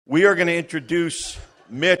We are going to introduce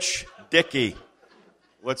Mitch Dickey.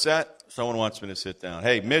 What's that? Someone wants me to sit down.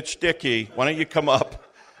 Hey, Mitch Dickey, why don't you come up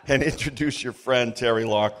and introduce your friend, Terry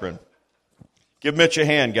Laughren. Give Mitch a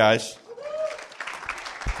hand, guys.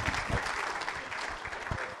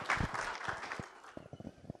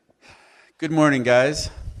 Good morning, guys.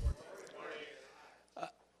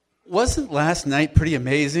 Wasn't last night pretty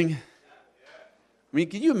amazing? I mean,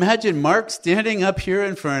 can you imagine Mark standing up here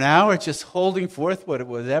and for an hour just holding forth what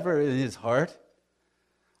was ever in his heart?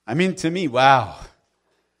 I mean, to me, wow.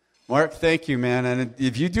 Mark, thank you, man. And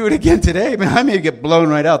if you do it again today, man, I may get blown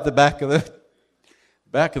right out the back of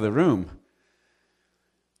the room.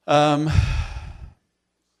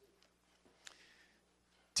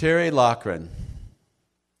 Terry Laughren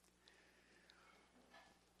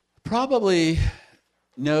probably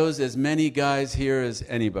knows as many guys here as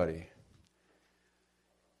anybody.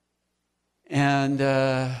 And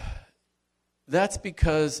that's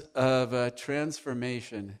because of a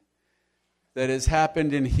transformation that has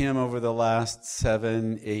happened in him over the last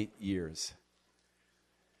 7-8 years.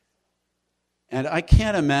 And I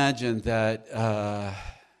can't imagine that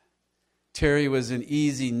Terry was an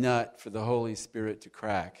easy nut for the Holy Spirit to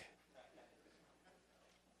crack.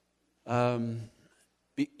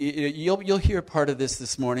 You'll hear part of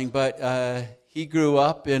this morning, but he grew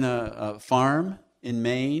up in a farm in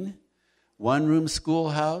Maine, one-room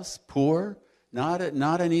schoolhouse, poor, not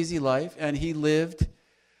an easy life, and he lived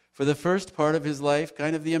for the first part of his life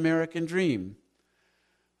kind of the American dream.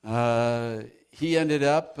 He ended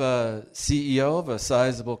up CEO of a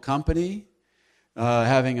sizable company,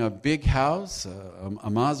 having a big house, a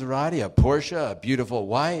Maserati, a Porsche, a beautiful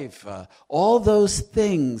wife, all those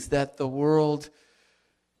things that the world...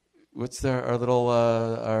 What's our little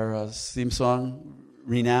our theme song?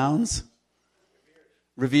 Renounce?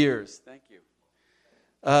 Reveres. Thank you.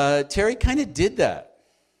 Terry kind of did that.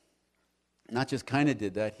 Not just kind of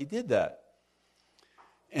did that, he did that.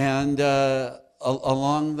 And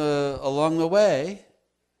along the way,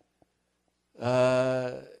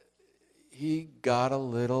 he got a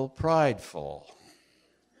little prideful.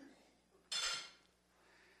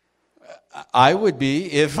 I would be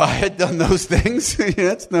if I had done those things.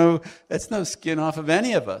 That's no skin off of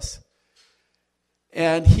any of us.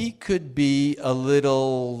 And he could be a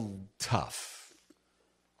little tough.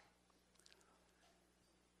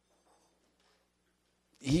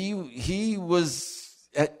 He was.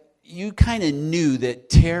 You kind of knew that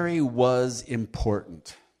Terry was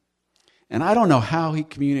important. And I don't know how he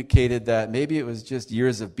communicated that. Maybe it was just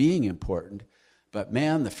years of being important. But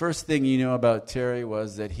man, the first thing you know about Terry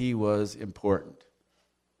was that he was important.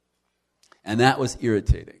 And that was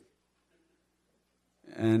irritating.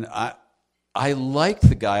 And I liked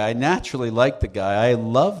the guy. I naturally liked the guy. I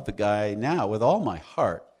love the guy now with all my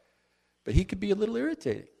heart. But he could be a little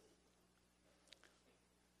irritating.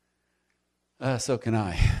 So can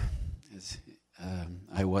I. As,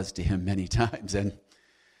 I was to him many times.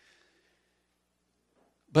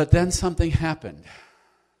 But then something happened.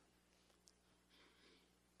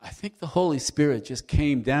 I think the Holy Spirit just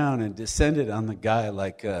came down and descended on the guy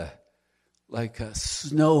like a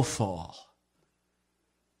snowfall,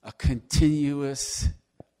 a continuous,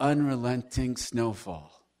 unrelenting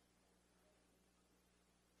snowfall.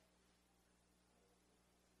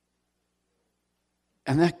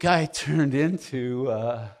 And that guy turned into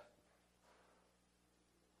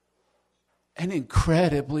an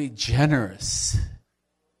incredibly generous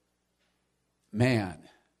man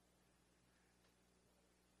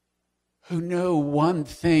who knew one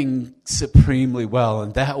thing supremely well,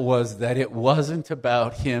 and that was that it wasn't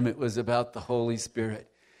about him, it was about the Holy Spirit.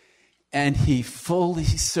 And he fully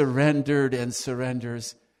surrendered and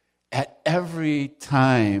surrenders at every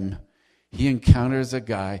time he encounters a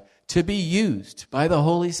guy to be used by the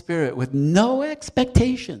Holy Spirit with no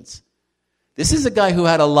expectations. This is a guy who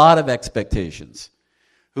had a lot of expectations,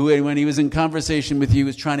 who, when he was in conversation with you,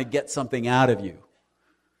 was trying to get something out of you.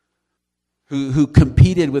 Who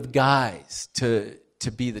competed with guys to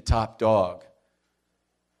be the top dog.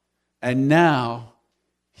 And now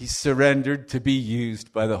he surrendered to be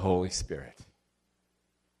used by the Holy Spirit.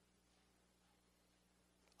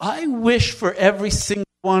 I wish for every single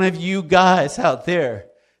one of you guys out there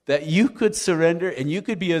that you could surrender and you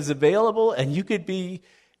could be as available and you could be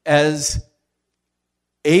as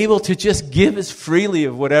able to just give as freely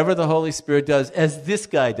of whatever the Holy Spirit does as this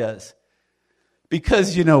guy does.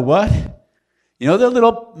 Because you know what? You know the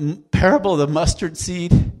little parable of the mustard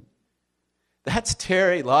seed? That's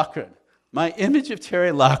Terry Laughren. My image of Terry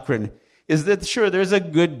Laughren is that, sure, there's a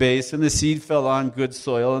good base and the seed fell on good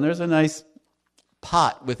soil and there's a nice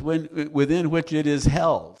pot within which it is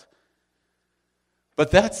held. But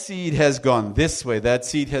that seed has gone this way, that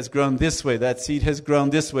seed has grown this way, that seed has grown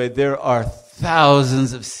this way. There are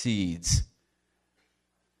thousands of seeds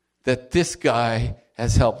that this guy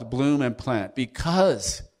has helped bloom and plant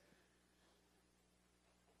because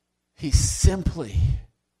he simply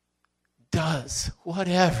does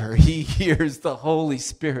whatever he hears the Holy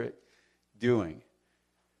Spirit doing.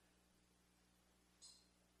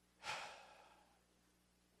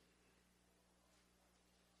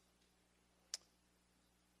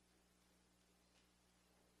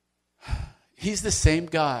 He's the same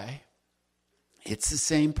guy. It's the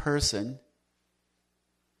same person.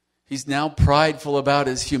 He's now prideful about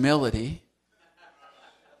his humility.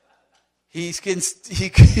 He's the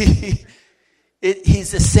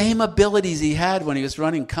same abilities he had when he was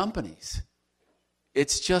running companies.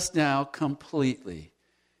 It's just now completely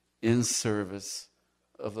in service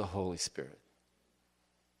of the Holy Spirit.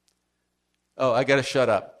 Oh, I got to shut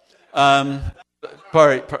up.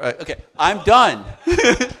 Okay, I'm done. 20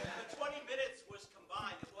 minutes was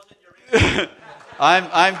combined. It wasn't your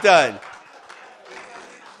I'm done.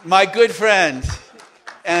 My good friend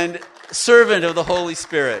and servant of the Holy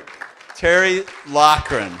Spirit, Terry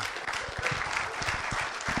Laughren.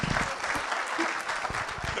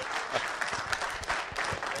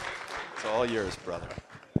 It's all yours, brother.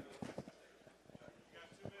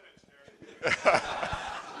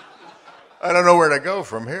 I don't know where to go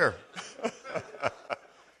from here.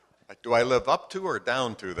 Do I live up to or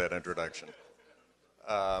down to that introduction?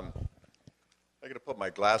 I got to put my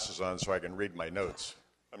glasses on so I can read my notes.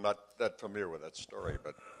 I'm not that familiar with that story,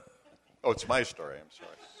 but it's my story. I'm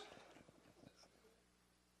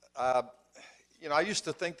sorry. I used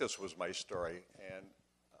to think this was my story, and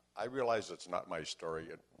I realize it's not my story.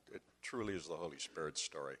 It truly is the Holy Spirit's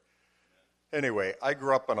story. Anyway, I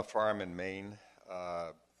grew up on a farm in Maine.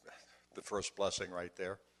 The first blessing right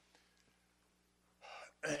there.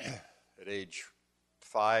 At age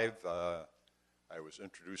 5, I was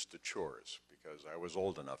introduced to chores because I was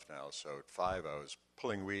old enough now. So at 5, I was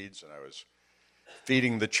pulling weeds and I was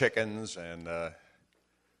feeding the chickens and I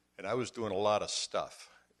was doing a lot of stuff.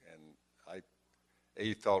 And I,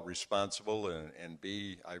 A, felt responsible and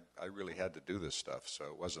B, I really had to do this stuff. So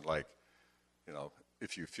it wasn't like,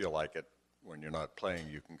 if you feel like it when you're not playing,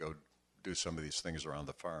 you can go do some of these things around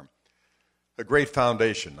the farm. A great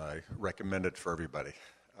foundation. I recommend it for everybody.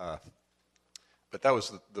 But that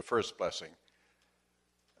was the first blessing.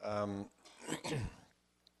 I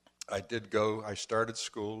started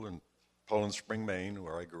school in Poland Spring, Maine,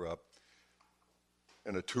 where I grew up,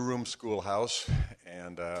 in a 2-room schoolhouse.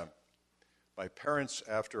 And my parents,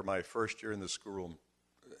 after my first year in this 2-room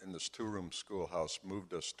schoolhouse,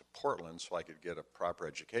 moved us to Portland so I could get a proper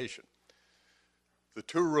education. The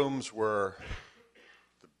 2 rooms were...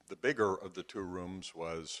 The bigger of the 2 rooms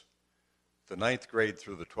was the 9th grade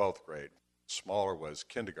through the 12th grade. Smaller was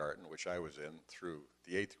kindergarten, which I was in, through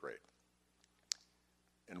the 8th grade.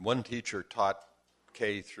 And one teacher taught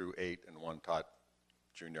K through 8, and one taught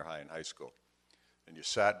junior high and high school. And you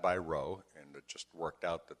sat by row, and it just worked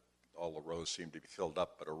out that all the rows seemed to be filled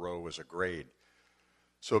up, but a row was a grade.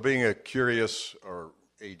 So being a curious or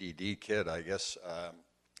ADD kid, I guess,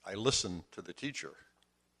 I listened to the teacher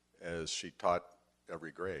as she taught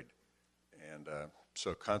every grade. And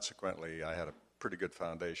so consequently, I had a pretty good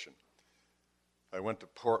foundation. I went to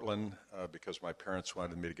Portland because my parents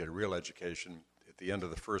wanted me to get a real education. At the end of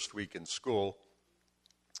the first week in school,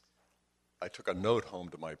 I took a note home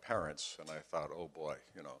to my parents, and I thought, oh boy,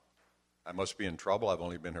 I must be in trouble. I've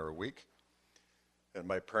only been here a week. And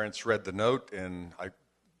my parents read the note, and I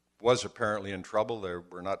was apparently in trouble. They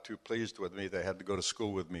were not too pleased with me. They had to go to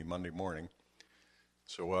school with me Monday morning.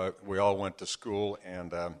 So we all went to school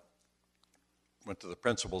and went to the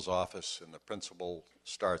principal's office, and the principal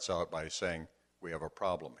starts out by saying, "We have a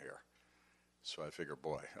problem here." So I figure,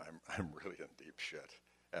 boy, I'm really in deep shit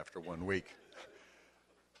after 1 week.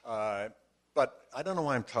 But I don't know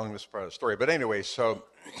why I'm telling this part of the story. But anyway, so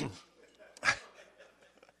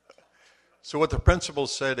what the principal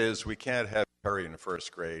said is, we can't have Terry in the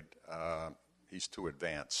first grade. He's too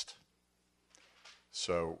advanced.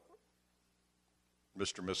 So,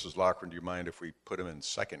 Mr. and Mrs. Laughren, do you mind if we put him in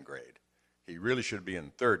 2nd grade? He really should be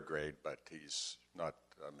in 3rd grade, but he's not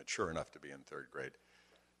mature enough to be in 3rd grade.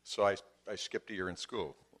 So I skipped a year in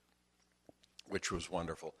school, which was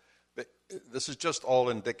wonderful. But this is just all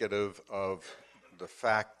indicative of the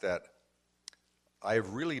fact that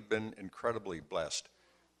I've really been incredibly blessed.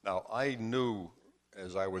 Now, I knew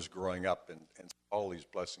as I was growing up and all these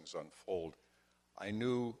blessings unfold, I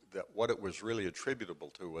knew that what it was really attributable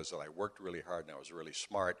to was that I worked really hard and I was really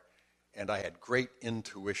smart, and I had great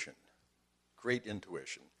intuition.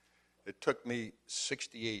 It took me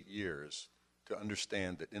 68 years to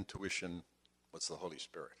understand that intuition was the Holy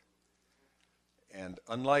Spirit. And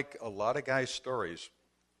unlike a lot of guys' stories,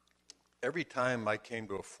 every time I came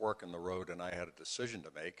to a fork in the road and I had a decision to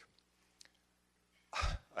make,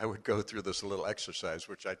 I would go through this little exercise,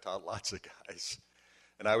 which I taught lots of guys.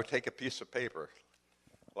 And I would take a piece of paper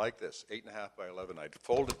like this, 8.5 by 11. I'd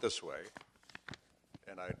fold it this way,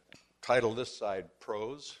 and I'd title this side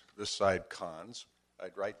pros, this side cons.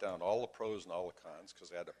 I'd write down all the pros and all the cons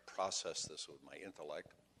because I had to process this with my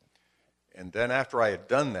intellect. And then after I had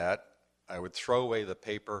done that, I would throw away the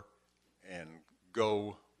paper and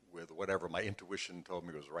go with whatever my intuition told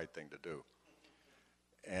me was the right thing to do.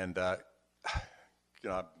 And,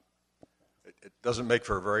 it doesn't make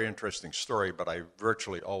for a very interesting story, but I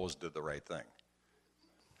virtually always did the right thing.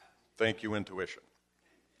 Thank you, intuition.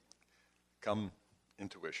 Come,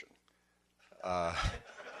 intuition.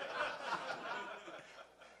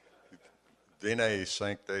 Vene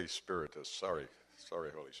Sancte Spiritus. Sorry,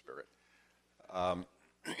 Holy Spirit.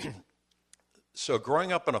 So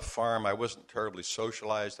growing up on a farm, I wasn't terribly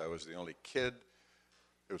socialized. I was the only kid.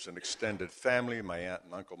 It was an extended family, my aunt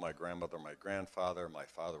and uncle, my grandmother, my grandfather. My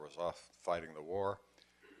father was off fighting the war.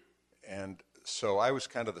 And so I was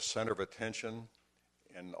kind of the center of attention.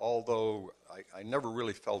 And although I never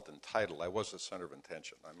really felt entitled, I was the center of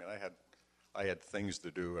attention. I mean, I had things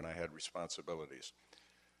to do and I had responsibilities.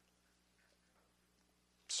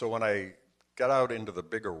 So when I got out into the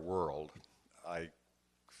bigger world, I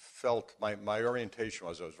felt my orientation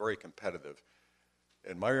was I was very competitive.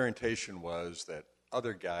 And my orientation was that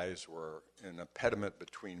other guys were an impediment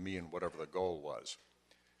between me and whatever the goal was.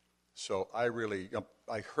 So I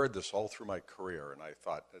heard this all through my career, and I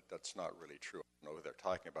thought that's not really true. I don't know what they're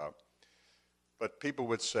talking about. But people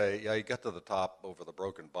would say, yeah, you get to the top over the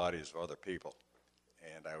broken bodies of other people.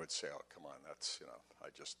 And I would say, oh, come on, that's,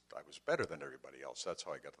 I was better than everybody else. That's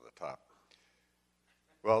how I got to the top.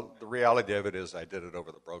 Well, the reality of it is I did it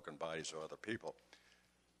over the broken bodies of other people.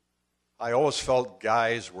 I always felt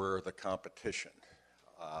guys were the competition.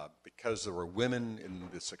 Because there were women in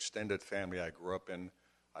this extended family I grew up in,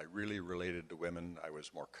 I really related to women. I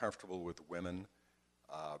was more comfortable with women.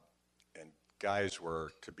 And guys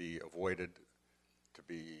were to be avoided, to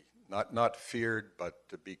be not feared, but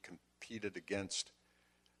to be competed against.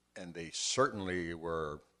 And they certainly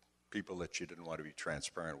were people that you didn't want to be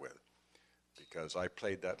transparent with, because I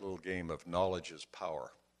played that little game of knowledge is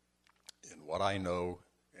power. And what I know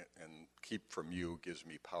and keep from you gives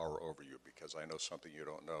me power over you, because I know something you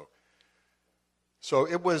don't know. So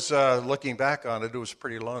it was, looking back on it, it was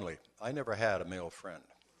pretty lonely. I never had a male friend,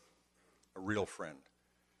 a real friend.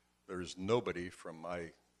 There's nobody from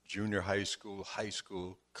my junior high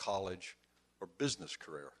school, college, or business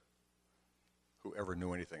career who ever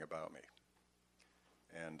knew anything about me.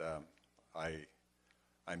 And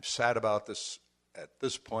I'm sad about this at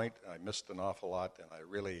this point. I missed an awful lot, and I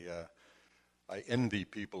really I envy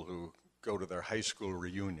people who go to their high school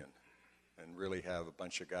reunion and really have a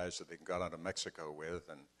bunch of guys that they can go out to Mexico with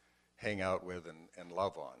and hang out with and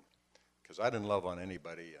love on. Because I didn't love on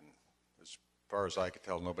anybody, and as far as I could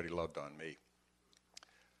tell, nobody loved on me.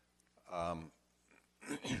 I'm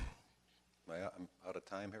out of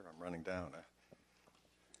time here. I'm running down.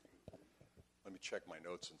 Let me check my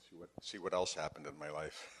notes and see what else happened in my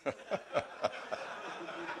life.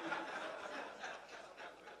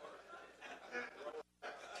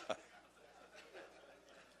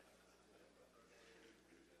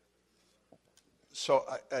 So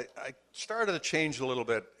I started to change a little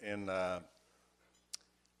bit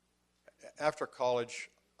after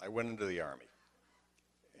college. I went into the Army,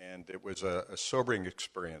 and it was a sobering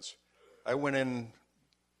experience. I went in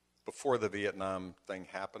before the Vietnam thing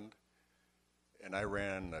happened, and I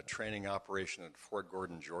ran a training operation at Fort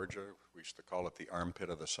Gordon, Georgia. We used to call it the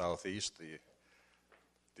armpit of the Southeast.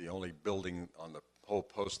 The only building on the whole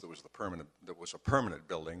post that was a permanent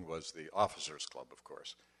building was the officers' club, of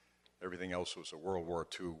course. Everything else was a World War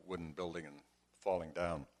II wooden building and falling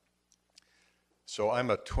down. So I'm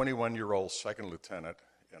a 21-year-old second lieutenant,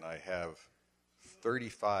 and I have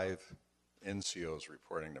 35 NCOs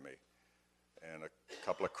reporting to me and a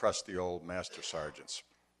couple of crusty old master sergeants.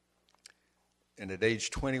 And at age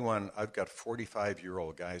 21, I've got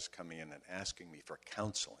 45-year-old guys coming in and asking me for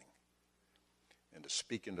counseling and to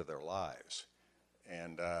speak into their lives.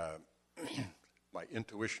 And my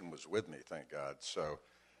intuition was with me, thank God. So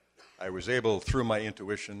I was able, through my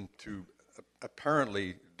intuition, to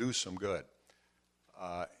apparently do some good.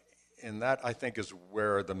 And that, I think, is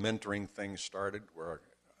where the mentoring thing started, where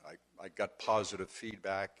I got positive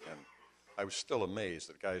feedback, and I was still amazed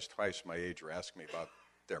that guys twice my age were asking me about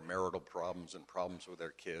their marital problems and problems with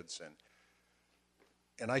their kids,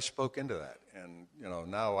 and I spoke into that. And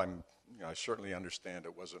now I certainly understand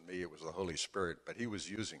it wasn't me; it was the Holy Spirit. But He was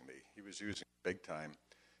using me. He was using me big time,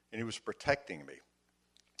 and He was protecting me.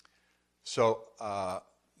 So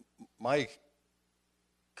my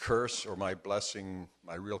curse or my blessing,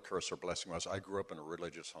 my real curse or blessing was I grew up in a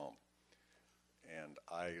religious home. And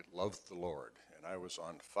I loved the Lord, and I was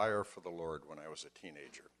on fire for the Lord when I was a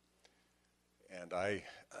teenager. And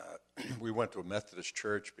we went to a Methodist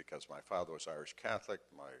church because my father was Irish Catholic,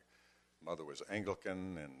 my mother was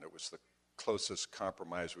Anglican, and it was the closest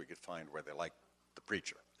compromise we could find where they liked the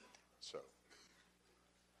preacher.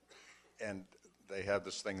 And they have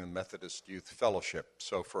this thing in Methodist Youth Fellowship.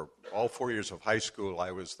 So for all 4 years of high school,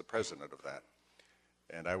 I was the president of that.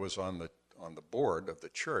 And I was on the board of the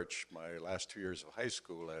church my last 2 years of high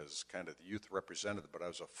school as kind of the youth representative, but I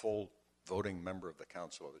was a full voting member of the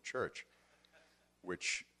council of the church,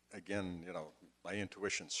 which, again, my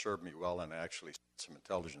intuition served me well, and I actually said some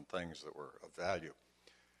intelligent things that were of value.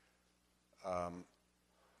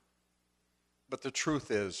 But the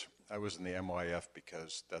truth is, I was in the MYF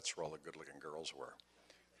because that's where all the good-looking girls were.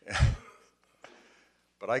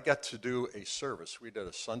 But I got to do a service. We did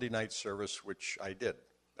a Sunday night service, which I did.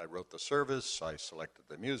 I wrote the service, I selected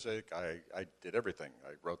the music, I did everything.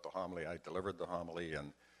 I wrote the homily, I delivered the homily,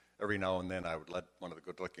 and every now and then I would let one of the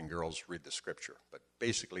good-looking girls read the scripture. But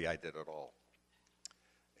basically I did it all.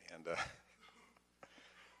 And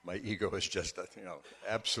my ego is just,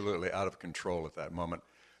 absolutely out of control at that moment.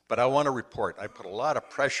 But I want to report, I put a lot of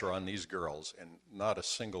pressure on these girls, and not a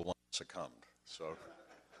single one succumbed. So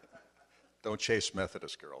don't chase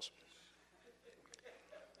Methodist girls.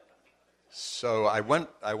 So I went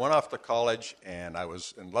off to college, and I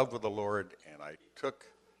was in love with the Lord, and I took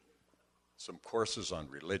some courses on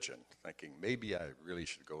religion, thinking maybe I really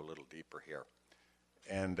should go a little deeper here.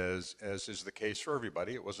 And as is the case for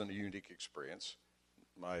everybody, it wasn't a unique experience.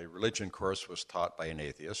 My religion course was taught by an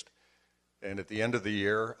atheist, and at the end of the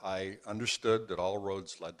year, I understood that all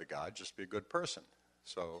roads led to God, just be a good person.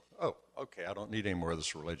 So, okay, I don't need any more of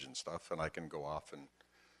this religion stuff, and I can go off and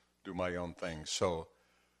do my own thing. So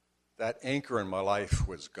that anchor in my life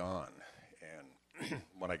was gone. And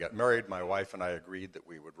when I got married, my wife and I agreed that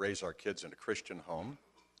we would raise our kids in a Christian home,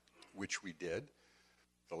 which we did.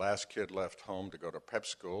 The last kid left home to go to prep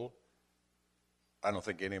school. I don't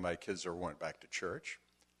think any of my kids ever went back to church.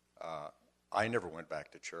 I never went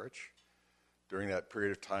back to church. During that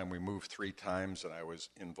period of time, we moved 3 times, and I was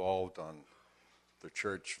involved on the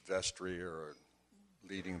church vestry or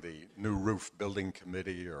leading the new roof building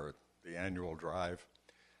committee or the annual drive.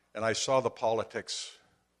 And I saw the politics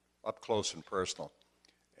up close and personal,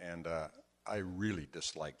 and I really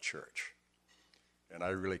disliked church. And I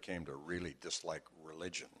really came to really dislike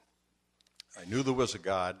religion. I knew there was a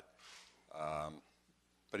God,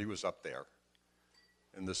 but He was up there.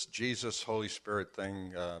 And this Jesus, Holy Spirit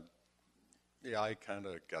thing, I kind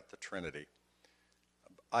of got the Trinity.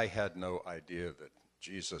 I had no idea that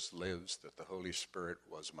Jesus lives, that the Holy Spirit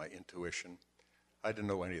was my intuition. I didn't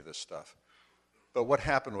know any of this stuff. But what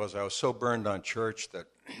happened was I was so burned on church that,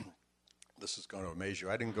 this is going to amaze you,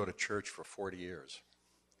 I didn't go to church for 40 years.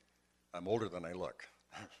 I'm older than I look.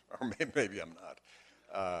 Or maybe I'm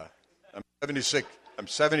not. I'm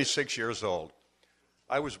 76 years old.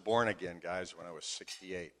 I was born again, guys, when I was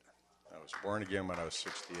 68. I was born again when I was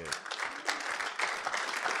 68.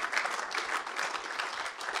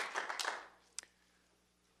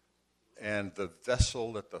 And the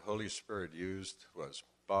vessel that the Holy Spirit used was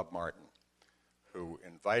Bob Martin, who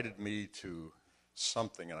invited me to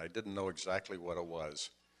something, and I didn't know exactly what it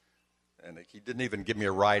was. And he didn't even give me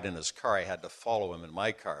a ride in his car. I had to follow him in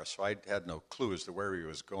my car, so I had no clue as to where he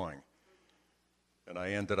was going. And I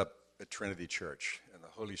ended up at Trinity Church, and the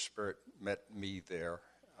Holy Spirit met me there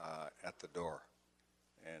at the door.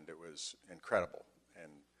 And it was incredible.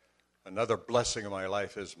 And another blessing in my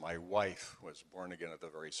life is my wife was born again at the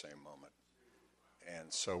very same moment.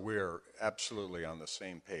 And so we're absolutely on the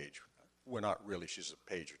same page. We're not really, she's a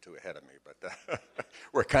page or two ahead of me, but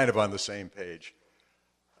we're kind of on the same page.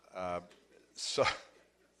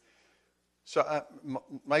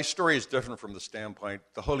 My story is different from the standpoint,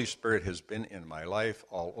 the Holy Spirit has been in my life,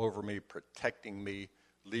 all over me, protecting me,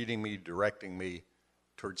 leading me, directing me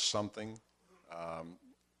towards something.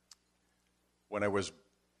 When I was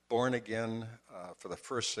born again, for the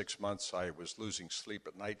first 6 months, I was losing sleep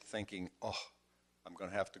at night thinking, I'm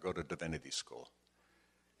going to have to go to divinity school.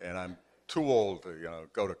 And I'm too old to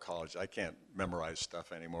go to college. I can't memorize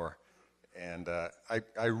stuff anymore. And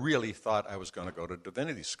I really thought I was going to go to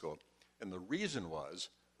divinity school. And the reason was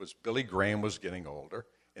Billy Graham was getting older,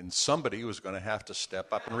 and somebody was going to have to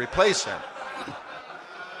step up and replace him.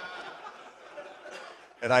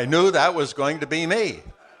 And I knew that was going to be me.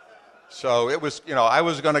 So it was, I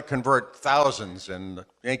was going to convert thousands in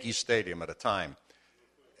Yankee Stadium at a time.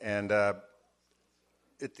 And at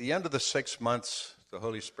the end of the 6 months, the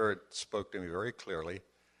Holy Spirit spoke to me very clearly.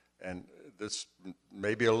 And this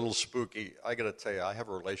may be a little spooky. I got to tell you, I have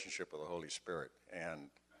a relationship with the Holy Spirit, and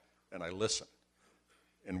I listen.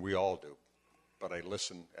 And we all do. But I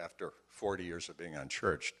listen after 40 years of being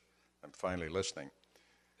unchurched. I'm finally listening.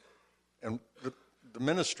 And the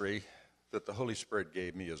ministry that the Holy Spirit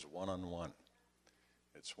gave me is one-on-one.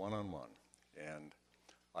 It's one-on-one. And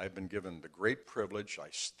I've been given the great privilege, I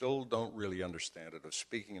still don't really understand it, of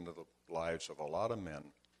speaking into the lives of a lot of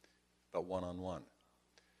men, but one-on-one.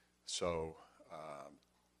 So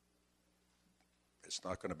it's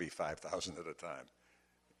not going to be 5,000 at a time.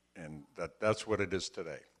 And that's what it is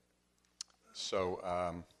today. So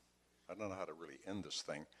I don't know how to really end this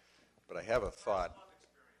thing, but I have a thought.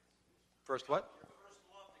 First what?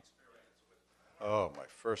 Oh, my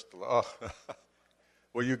first love.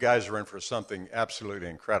 Well, you guys are in for something absolutely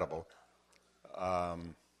incredible. I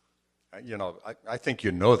think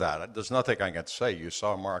you know that. There's nothing I can say. You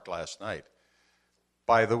saw Mark last night.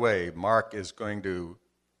 By the way, Mark is going to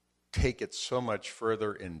take it so much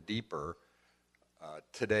further and deeper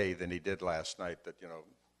today than he did last night that,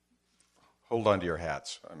 hold on to your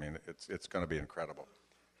hats. I mean, it's going to be incredible.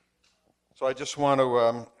 So I just want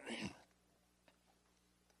to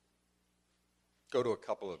go to a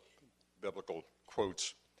couple of biblical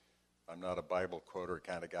quotes. I'm not a Bible quoter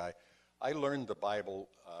kind of guy. I learned the Bible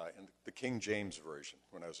in the King James Version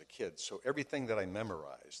when I was a kid, so everything that I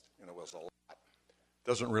memorized, was a lot.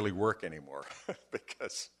 Doesn't really work anymore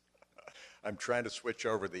because I'm trying to switch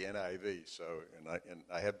over to the NIV, and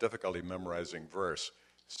I have difficulty memorizing verse.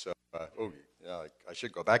 So, I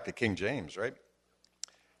should go back to King James, right?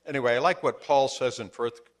 Anyway, I like what Paul says in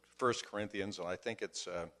 1 Corinthians, and I think it's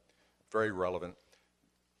very relevant.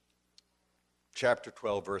 Chapter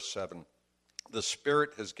 12, verse 7. The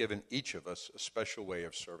Spirit has given each of us a special way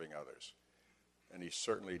of serving others. And he's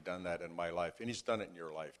certainly done that in my life. And he's done it in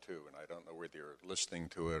your life, too. And I don't know whether you're listening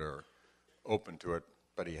to it or open to it,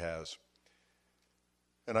 but he has.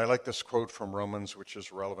 And I like this quote from Romans, which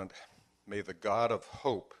is relevant. May the God of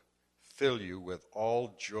hope fill you with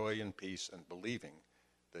all joy and peace and believing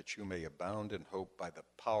that you may abound in hope by the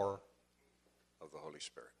power of the Holy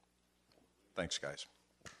Spirit. Thanks, guys.